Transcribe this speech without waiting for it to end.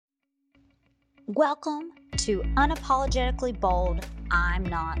Welcome to Unapologetically Bold, I'm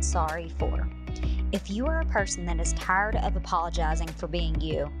Not Sorry For. If you are a person that is tired of apologizing for being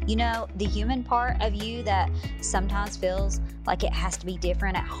you, the human part of you that sometimes feels like it has to be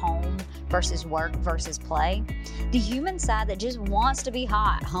different at home versus work versus play, the human side that just wants to be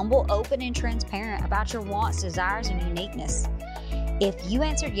hot, humble, open, and transparent about your wants, desires, and uniqueness. If you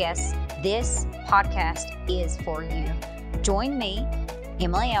answered yes, this podcast is for you. Join me,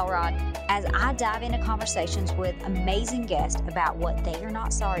 Emily Elrod, as I dive into conversations with amazing guests about what they are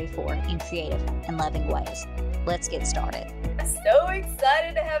not sorry for in creative and loving ways. Let's get started. I'm so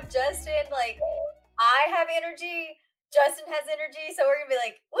excited to have Justin. I have energy. Justin has energy. So we're going to be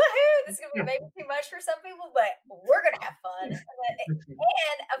like, woohoo, this is going to be maybe too much for some people, but we're going to have fun.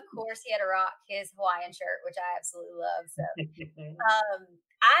 And of course, he had to rock his Hawaiian shirt, which I absolutely love. So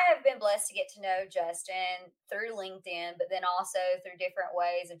I have been blessed to get to know Justin through LinkedIn, but then also through different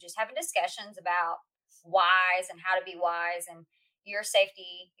ways of just having discussions about whys and how to be wise and your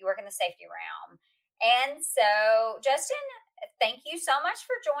safety. You work in the safety realm. And so, Justin, thank you so much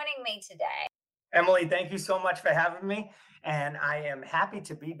for joining me today. Emily, thank you so much for having me, and I am happy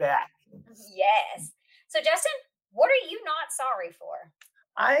to be back. Yes. So, Justin, what are you not sorry for?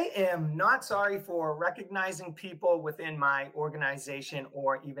 I am not sorry for recognizing people within my organization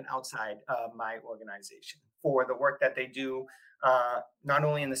or even outside of my organization for the work that they do, not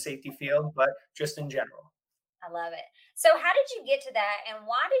only in the safety field, but just in general. I love it. So how did you get to that? And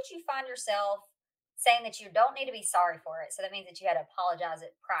why did you find yourself saying that you don't need to be sorry for it? So that means that you had to apologize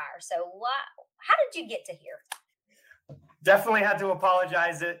it prior. So how did you get to here? Definitely had to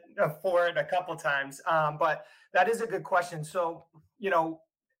apologize for it a couple times. But that is a good question. So,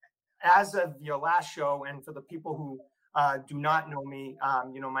 as of your last show, and for the people who do not know me,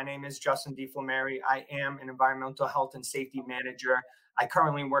 my name is Justin DeFlameri. I am an environmental health and safety manager. I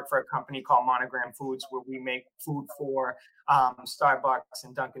currently work for a company called Monogram Foods, where we make food for Starbucks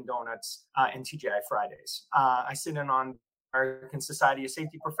and Dunkin' Donuts and TGI Fridays. I sit in on American Society of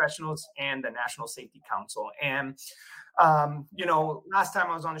Safety Professionals and the National Safety Council. And, last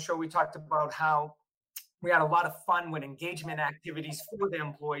time I was on the show, we talked about how we had a lot of fun with engagement activities for the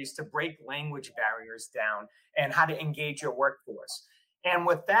employees to break language barriers down and how to engage your workforce. And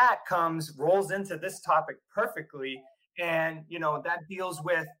with that rolls into this topic perfectly. And, that deals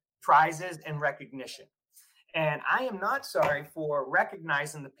with prizes and recognition. And I am not sorry for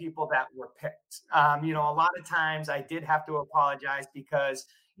recognizing the people that were picked. A lot of times I did have to apologize because,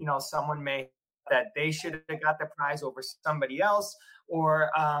 someone may that they should have got the prize over somebody else, or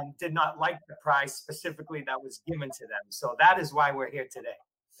did not like the prize specifically that was given to them. So that is why we're here today.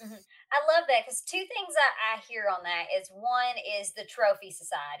 Mm-hmm. I love that, because two things I hear on that is, one is the trophy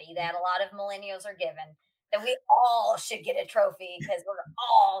society that a lot of millennials are given, that we all should get a trophy because we're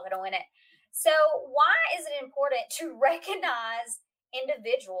all going to win it. So why is it important to recognize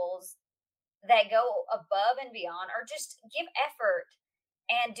individuals that go above and beyond, or just give effort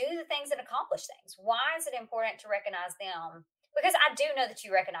and do the things and accomplish things? Why is it important to recognize them? Because I do know that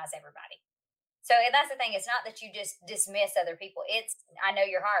you recognize everybody. So, and that's the thing. It's not that you just dismiss other people. I know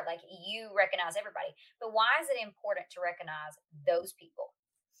your heart, like you recognize everybody. But why is it important to recognize those people?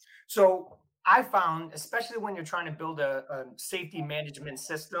 So I found, especially when you're trying to build a safety management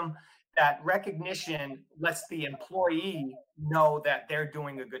system, that recognition lets the employee know that they're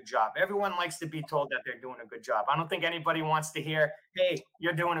doing a good job. Everyone likes to be told that they're doing a good job. I don't think anybody wants to hear, hey,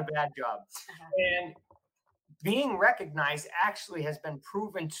 you're doing a bad job. And being recognized actually has been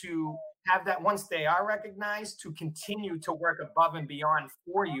proven to have that, once they are recognized, to continue to work above and beyond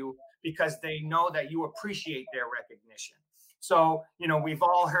for you, because they know that you appreciate their recognition. So, we've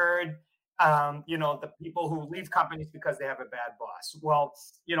all heard, the people who leave companies because they have a bad boss. Well,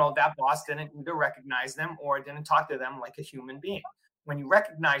 that boss didn't either recognize them or didn't talk to them like a human being. When you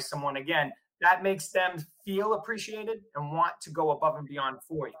recognize someone, again, that makes them feel appreciated and want to go above and beyond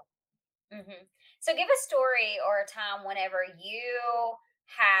for you. Mm-hmm. So give a story or a time whenever you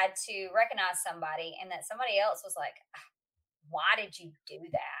had to recognize somebody and that somebody else was like, why did you do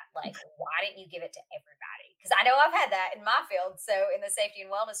that? Like, why didn't you give it to everybody? Because I know I've had that in my field. So in the safety and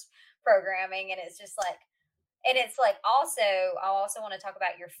wellness programming, and it's just like, also, I also want to talk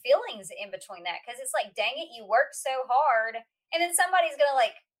about your feelings in between that. Because it's like, dang it, you worked so hard. And then somebody's going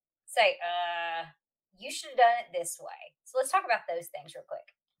to say, you should have done it this way. So let's talk about those things real quick.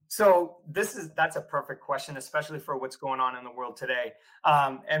 So that's a perfect question, especially for what's going on in the world today.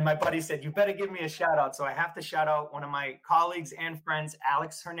 And my buddy said, you better give me a shout out. So I have to shout out one of my colleagues and friends,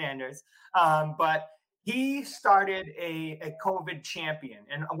 Alex Hernandez. But he started a COVID champion.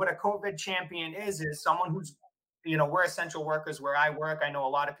 And what a COVID champion is someone who's we're essential workers where I work. I know a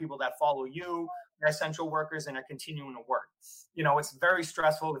lot of people that follow you are essential workers and are continuing to work. It's very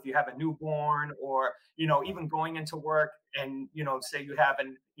stressful if you have a newborn or, even going into work and, say you have a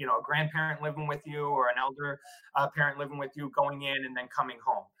grandparent living with you or an elder parent living with you, going in and then coming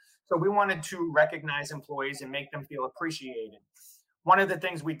home. So we wanted to recognize employees and make them feel appreciated. One of the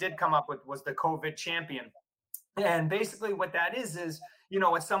things we did come up with was the COVID champion. And basically what that is, it's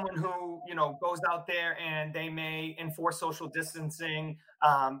someone who, goes out there and they may enforce social distancing,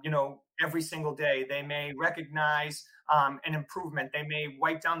 every single day. They may recognize an improvement. They may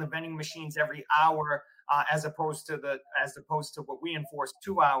wipe down the vending machines every hour, as opposed to what we enforce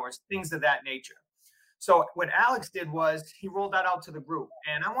 2 hours, things of that nature. So what Alex did was he rolled that out to the group,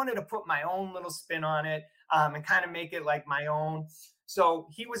 and I wanted to put my own little spin on it, and kind of make it like my own. So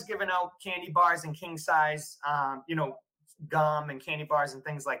he was giving out candy bars and king size, gum and candy bars and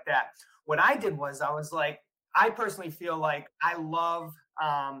things like that. What I did was I was like, I personally feel like I love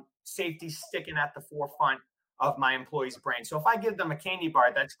safety sticking at the forefront of my employees' brain. So if I give them a candy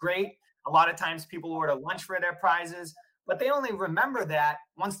bar, that's great. A lot of times people order lunch for their prizes, but they only remember that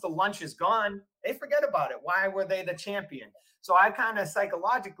once the lunch is gone, they forget about it. Why were they the champion? So I kind of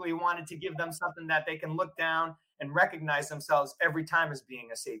psychologically wanted to give them something that they can look down and recognize themselves every time as being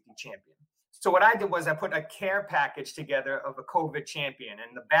a safety champion. So what I did was I put a care package together of a COVID champion,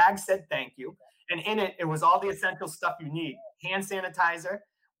 and the bag said thank you. And in it, it was all the essential stuff you need: hand sanitizer,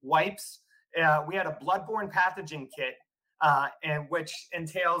 wipes. We had a bloodborne pathogen kit, and which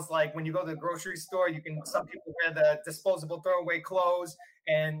entails, like, when you go to the grocery store, some people wear the disposable throwaway clothes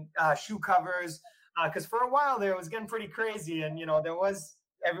and shoe covers, because for a while there, it was getting pretty crazy, and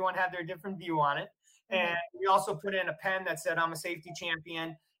everyone had their different view on it. And we also put in a pen that said I'm a safety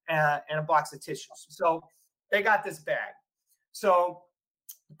champion, and a box of tissues. So they got this bag. So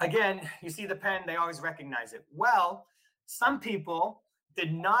again, you see the pen, they always recognize it. Well, some people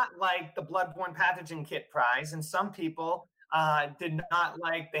did not like the bloodborne pathogen kit prize, and some people did not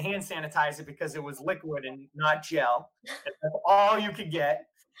like the hand sanitizer because it was liquid and not gel. That's all you could get.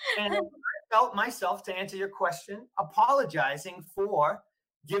 And I felt myself, to answer your question, apologizing for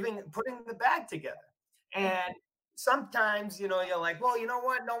putting the bag together. And sometimes, you're like, well, you know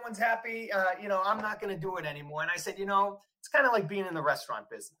what? No one's happy. I'm not going to do it anymore. And I said, it's kind of like being in the restaurant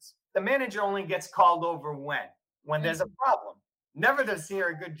business. The manager only gets called over when there's a problem. Never does he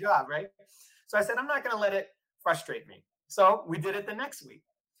a good job, right? So I said, I'm not going to let it frustrate me. So we did it the next week.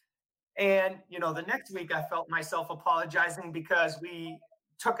 And, the next week I felt myself apologizing because we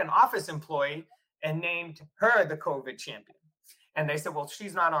took an office employee and named her the COVID champion. And they said, well,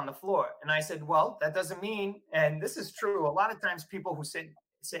 she's not on the floor. And I said, well, that doesn't mean, and this is true, a lot of times people who sit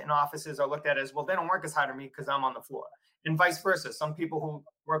in offices are looked at as, well, they don't work as hard as me because I'm on the floor. And vice versa. Some people who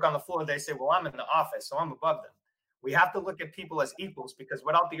work on the floor, they say, well, I'm in the office, so I'm above them. We have to look at people as equals, because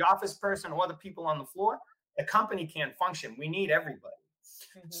without the office person or the people on the floor, the company can't function. We need everybody.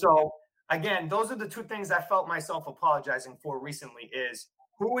 Mm-hmm. So again, those are the two things I felt myself apologizing for recently: is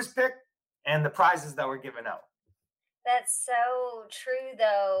who was picked and the prizes that were given out. That's so true,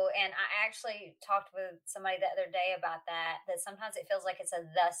 though. And I actually talked with somebody the other day about that sometimes it feels like it's a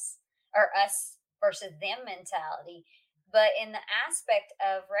us versus them mentality. But in the aspect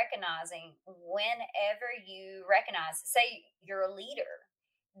of recognizing, whenever you recognize, say you're a leader,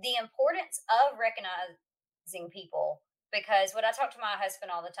 the importance of recognizing people, because when I talk to my husband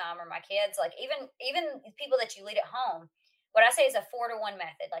all the time, or my kids, like even people that you lead at home, what I say is a 4-to-1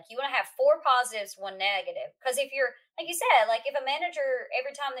 method. Like, you want to have 4 positives, 1 negative. Because if you're, like you said, like if a manager,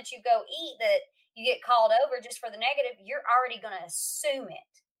 every time that you go eat, that you get called over just for the negative, you're already going to assume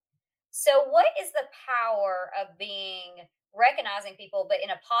it. So what is the power of recognizing people, but in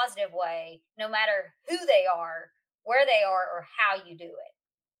a positive way, no matter who they are, where they are, or how you do it?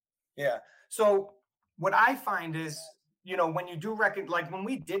 Yeah. So what I find is, when you do like when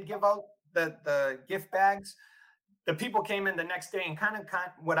we did give out the gift bags, the people came in the next day, and kind of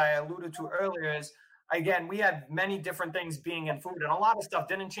what I alluded to earlier is, again, we had many different things being in food, and a lot of stuff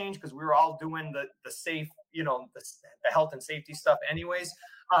didn't change because we were all doing the safe, the health and safety stuff anyways.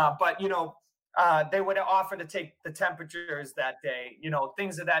 But they would offer to take the temperatures that day,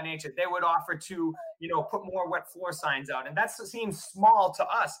 things of that nature. They would offer to, put more wet floor signs out. And that seems small to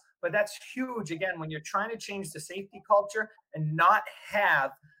us, but that's huge, again, when you're trying to change the safety culture and not have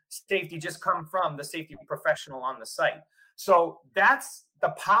safety just come from the safety professional on the site. So that's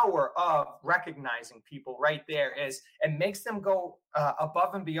the power of recognizing people right there. Is it makes them go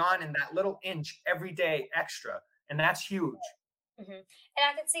above and beyond in that little inch every day extra. And that's huge. Mm-hmm. And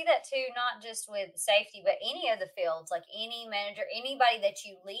I can see that too, not just with safety, but any of the fields, like any manager, anybody that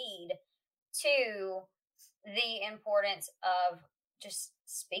you lead, to the importance of just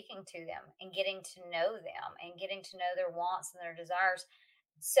speaking to them and getting to know them and getting to know their wants and their desires.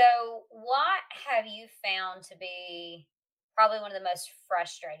 So, what have you found to be probably one of the most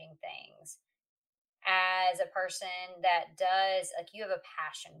frustrating things as a person that does, like, you have a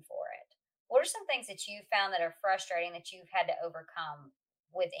passion for it? What are some things that you found that are frustrating that you've had to overcome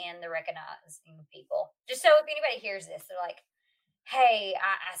within the recognizing people? Just so if anybody hears this, they're like, hey,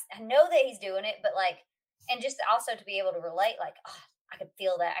 I know that he's doing it, but like, and just also to be able to relate, like, oh, I can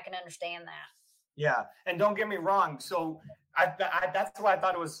feel that, I can understand that. Yeah, and don't get me wrong. So that's why I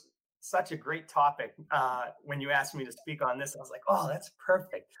thought it was such a great topic when you asked me to speak on this. I was like, oh, that's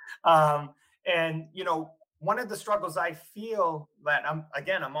perfect. And one of the struggles I feel that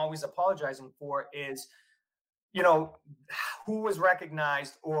I'm always apologizing for is, who was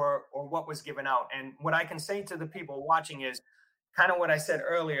recognized or what was given out. And what I can say to the people watching is kind of what I said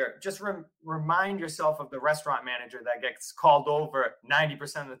earlier. Just remind yourself of the restaurant manager that gets called over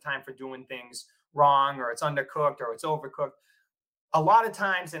 90% of the time for doing things wrong, or it's undercooked, or it's overcooked. A lot of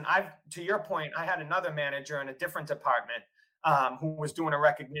times, and to your point, I had another manager in a different department who was doing a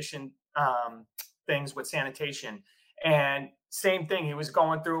recognition things with sanitation. And same thing, he was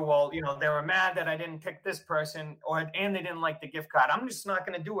going through, well, they were mad that I didn't pick this person, and they didn't like the gift card. I'm just not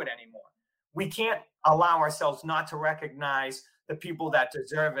going to do it anymore. We can't allow ourselves not to recognize the people that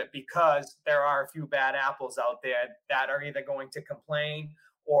deserve it, because there are a few bad apples out there that are either going to complain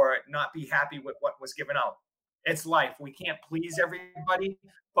or not be happy with what was given out. It's life. We can't please everybody,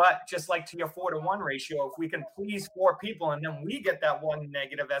 but just like to your 4-to-1 ratio, if we can please 4 people and then we get that one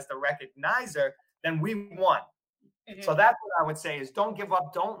negative as the recognizer, then we won. Mm-hmm. So that's what I would say is don't give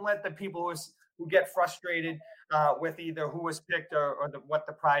up. Don't let the people who get frustrated with either who was picked or what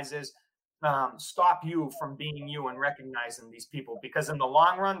the prize is stop you from being you and recognizing these people, because in the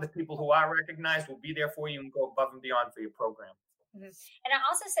long run, the people who are recognized will be there for you and go above and beyond for your program. Mm-hmm. And I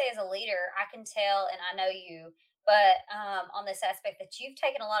also say, as a leader, I can tell, and I know you, but on this aspect, that you've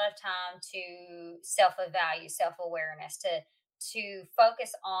taken a lot of time to self-evaluate, self-awareness, to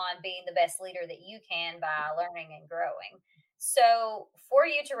focus on being the best leader that you can by learning and growing. So for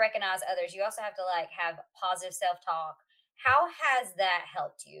you to recognize others, you also have to have positive self-talk. How has that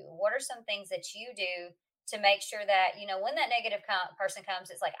helped you? What are some things that you do to make sure that, when that negative person comes,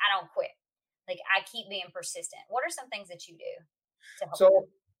 it's like, I don't quit. Like, I keep being persistent. What are some things that you do to help?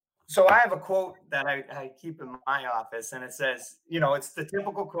 So I have a quote that I keep in my office, and it says, it's the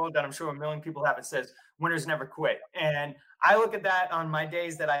typical quote that I'm sure a million people have. It says, winners never quit. And I look at that on my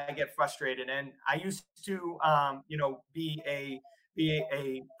days that I get frustrated. And I used to, be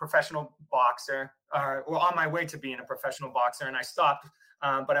a professional boxer, or on my way to being a professional boxer. And I stopped,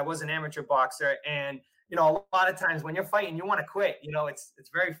 but I was an amateur boxer. And, a lot of times when you're fighting, you want to quit. It's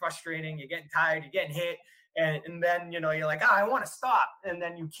very frustrating. You're getting tired, you're getting hit. And then, you're like, I want to stop. And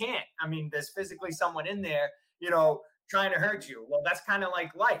then you can't. I mean, there's physically someone in there, trying to hurt you. Well, that's kind of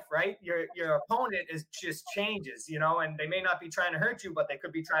like life, right? Your opponent just changes, and they may not be trying to hurt you, but they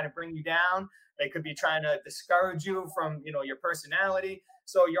could be trying to bring you down. They could be trying to discourage you from, your personality.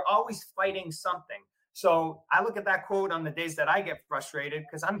 So you're always fighting something. So I look at that quote on the days that I get frustrated,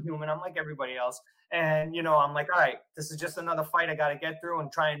 because I'm human. I'm like everybody else. And, I'm like, all right, this is just another fight I got to get through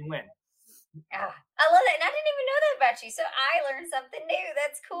and try and win. I love it. And I didn't even know that about you. So I learned something new.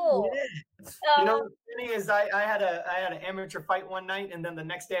 That's cool. Yeah. What's funny is I had an amateur fight one night, and then the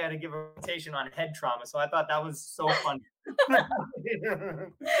next day I had to give a rotation on head trauma. So I thought that was so fun. Yeah,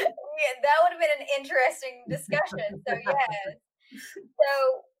 that would have been an interesting discussion. So yes.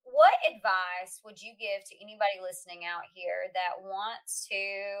 So what advice would you give to anybody listening out here that wants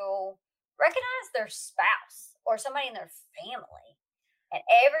to recognize their spouse or somebody in their family, and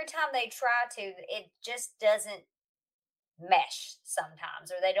every time they try to, it just doesn't mesh sometimes,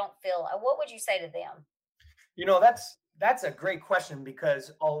 or they don't feel? What would you say to them? That's a great question,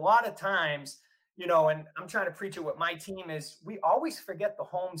 because a lot of times, and I'm trying to preach it with my team, is we always forget the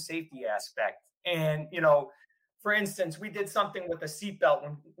home safety aspect. And, for instance, we did something with a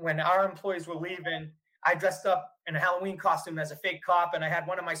seatbelt when our employees were leaving. I dressed up in a Halloween costume as a fake cop, and I had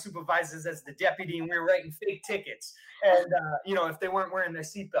one of my supervisors as the deputy, and we were writing fake tickets. And, if they weren't wearing their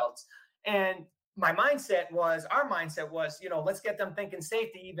seatbelts. And our mindset was, let's get them thinking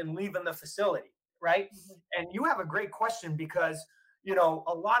safety, even leaving the facility. Right. Mm-hmm. And you have a great question, because,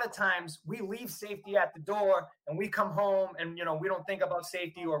 a lot of times we leave safety at the door and we come home and, we don't think about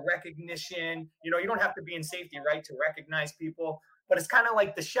safety or recognition. You don't have to be in safety, right, to recognize people. But it's kind of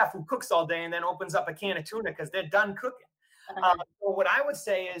like the chef who cooks all day and then opens up a can of tuna because they're done cooking. So what I would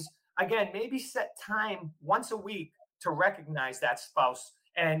say is, again, maybe set time once a week to recognize that spouse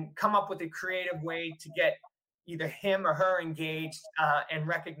and come up with a creative way to get either him or her engaged and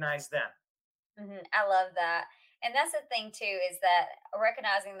recognize them. I love that. And that's the thing too, is that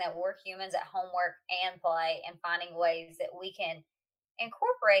recognizing that we're humans at homework and play, and finding ways that we can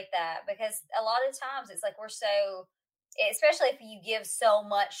incorporate that, because a lot of times it's like we're so, especially if you give so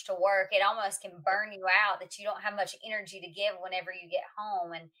much to work, it almost can burn you out that you don't have much energy to give whenever you get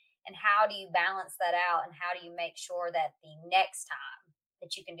home. And how do you balance that out? And how do you make sure that the next time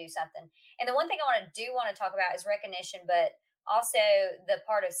that you can do something? And the one thing I want to talk about is recognition, but also the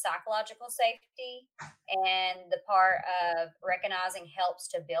part of psychological safety, and the part of recognizing helps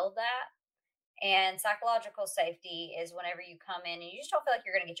to build that. And psychological safety is whenever you come in and you just don't feel like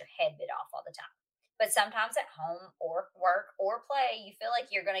you're going to get your head bit off all the time. But sometimes at home or work or play, you feel like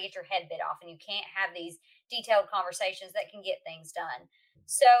you're going to get your head bit off, and you can't have these detailed conversations that can get things done.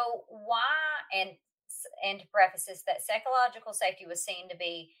 So why, and to preface this, that psychological safety was seen to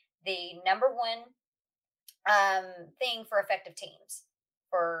be the number one thing for effective teams.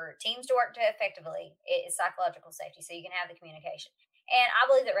 For teams to work effectively, it is psychological safety, so you can have the communication. And I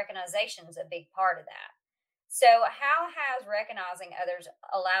believe that recognition is a big part of that. So how has recognizing others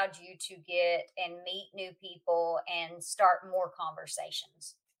allowed you to get and meet new people and start more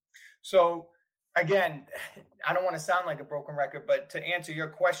conversations? So again, I don't want to sound like a broken record, but to answer your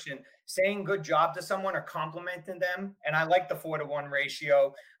question, saying good job to someone or complimenting them, and I like the 4-to-1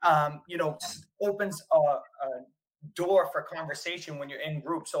 ratio, opens a door for conversation when you're in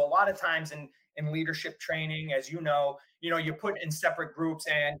groups. So a lot of times in leadership training, as you know, you're put in separate groups,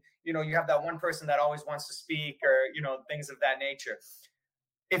 and, you have that one person that always wants to speak, or, things of that nature.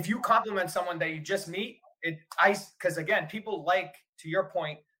 If you compliment someone that you just meet, because again, people like, to your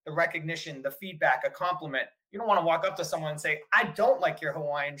point, the recognition, the feedback, a compliment. You don't want to walk up to someone and say, I don't like your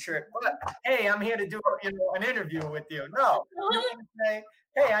Hawaiian shirt, but hey, I'm here to do an interview with you. No, you want to say,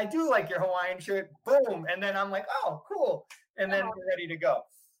 hey, I do like your Hawaiian shirt. Boom. And then I'm like, oh, cool. And then we're ready to go.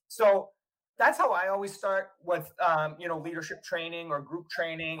 So that's how I always start with, leadership training or group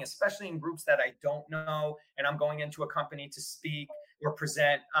training, especially in groups that I don't know, and I'm going into a company to speak or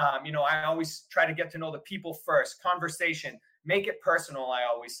present. I always try to get to know the people first. Conversation. Make it personal, I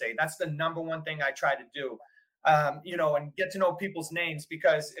always say. That's the number one thing I try to do, and get to know people's names.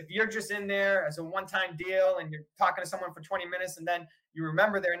 Because if you're just in there as a one-time deal and you're talking to someone for 20 minutes and then you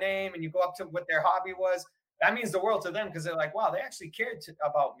remember their name and you go up to what their hobby was, that means the world to them, because they're like, wow, they actually cared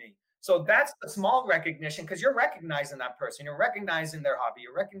about me. So that's the small recognition, because you're recognizing that person. You're recognizing their hobby.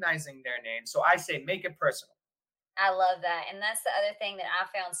 You're recognizing their name. So I say make it personal. I love that. And that's the other thing that I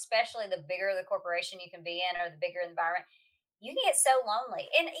found, especially the bigger the corporation you can be in, or the bigger environment, you can get so lonely.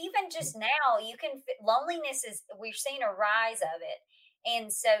 And even just now, loneliness is, we've seen a rise of it. And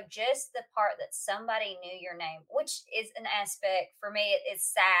so just the part that somebody knew your name, which is an aspect for me,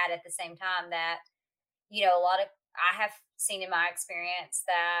 it's sad at the same time that, I have seen in my experience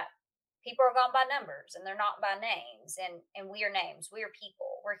that people are gone by numbers and they're not by names, and we are names, we are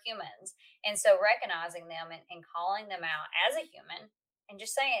people, we're humans. And so recognizing them and calling them out as a human, and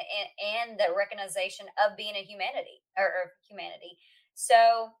just saying it, and the recognition of being a humanity or humanity.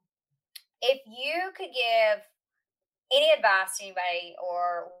 So if you could give any advice to anybody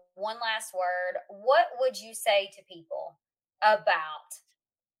or one last word, what would you say to people about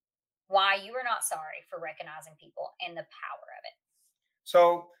why you are not sorry for recognizing people and the power of it?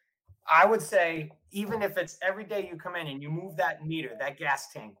 So I would say, even if it's every day you come in and you move that meter, that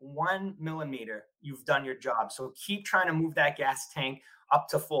gas tank, 1 millimeter, you've done your job. So keep trying to move that gas tank up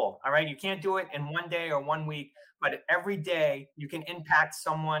to full. All right. You can't do it in one day or 1 week, but every day you can impact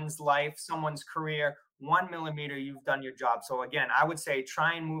someone's life, someone's career. 1 millimeter, you've done your job. So again, I would say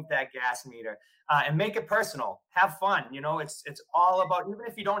try and move that gas meter and make it personal. Have fun. It's all about, even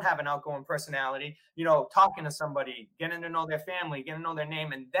if you don't have an outgoing personality, talking to somebody, getting to know their family, getting to know their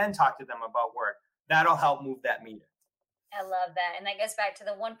name, and then talk to them about work. That'll help move that meter. I love that. And that goes back to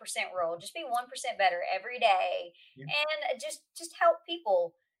the 1% rule. Just be 1% better every day. Yeah. And just help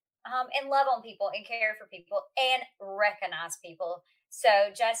people and love on people and care for people and recognize people. So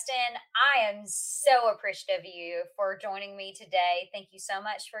Justin, I am so appreciative of you for joining me today. Thank you so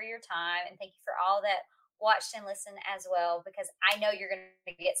much for your time. And thank you for all that watched and listened as well, because I know you're going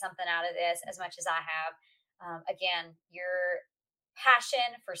to get something out of this as much as I have. Again, your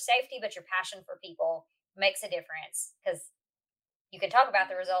passion for safety, but your passion for people makes a difference, because you can talk about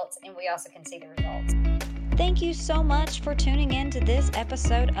the results and we also can see the results. Thank you so much for tuning in to this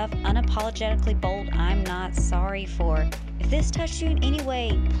episode of Unapologetically Bold, I'm Not Sorry For. If this touched you in any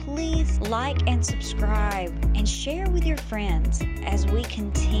way, please like and subscribe and share with your friends as we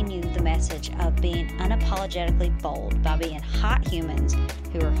continue the message of being unapologetically bold by being hot humans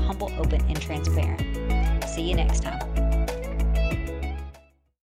who are humble, open, and transparent. See See you next time.